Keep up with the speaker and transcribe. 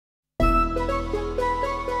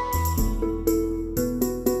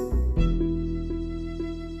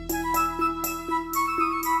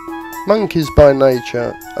Monkeys by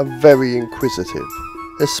nature are very inquisitive,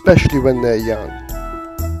 especially when they're young.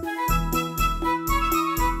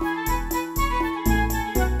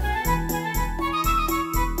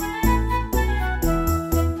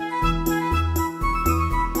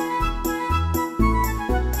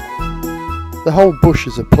 The whole bush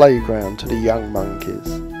is a playground to the young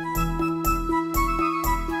monkeys.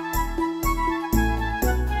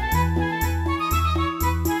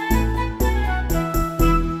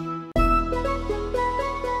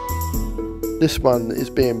 This one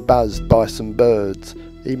is being buzzed by some birds.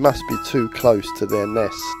 He must be too close to their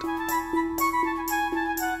nest.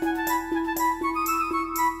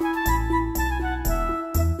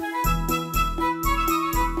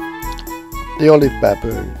 The olive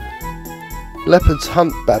baboon. Leopards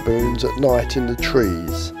hunt baboons at night in the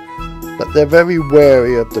trees, but they're very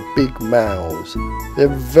wary of the big males. They're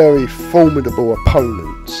very formidable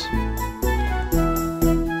opponents.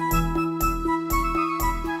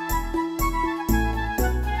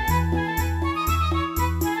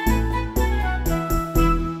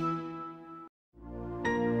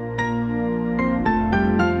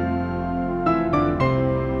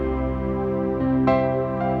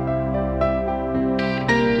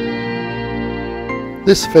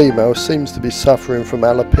 This female seems to be suffering from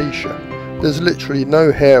alopecia. There's literally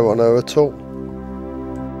no hair on her at all.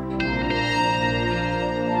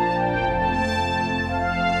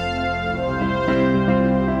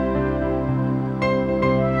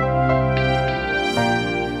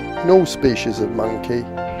 In all species of monkey,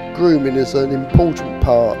 grooming is an important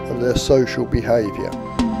part of their social behaviour.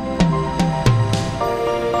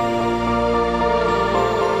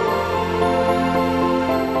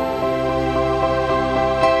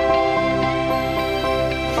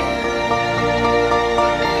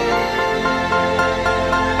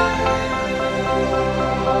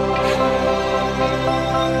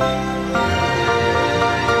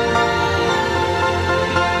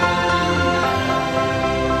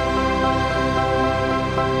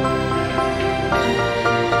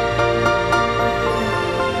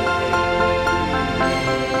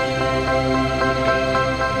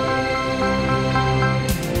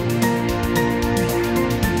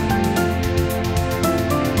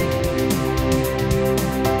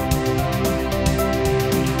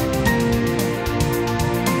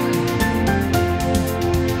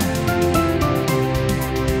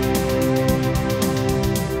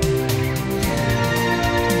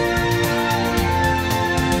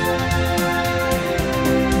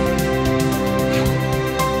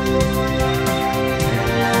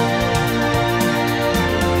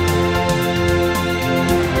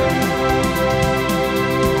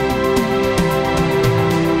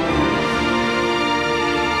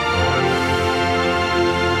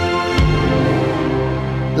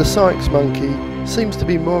 The Sykes monkey seems to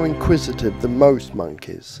be more inquisitive than most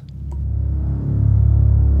monkeys.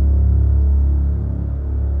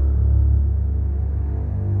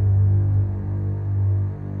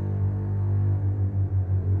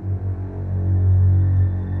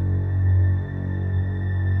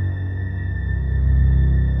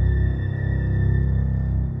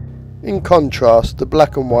 In contrast, the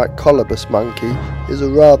black and white colobus monkey is a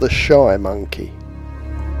rather shy monkey.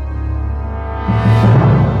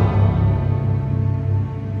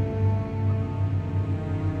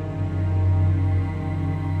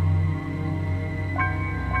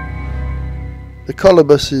 The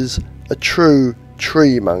colobus is a true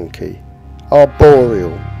tree monkey,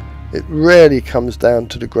 arboreal. It rarely comes down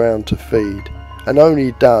to the ground to feed, and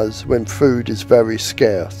only does when food is very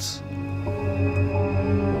scarce.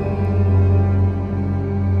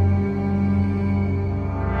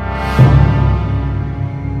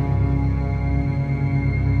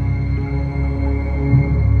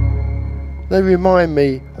 They remind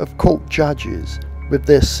me of court judges with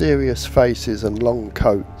their serious faces and long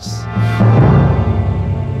coats.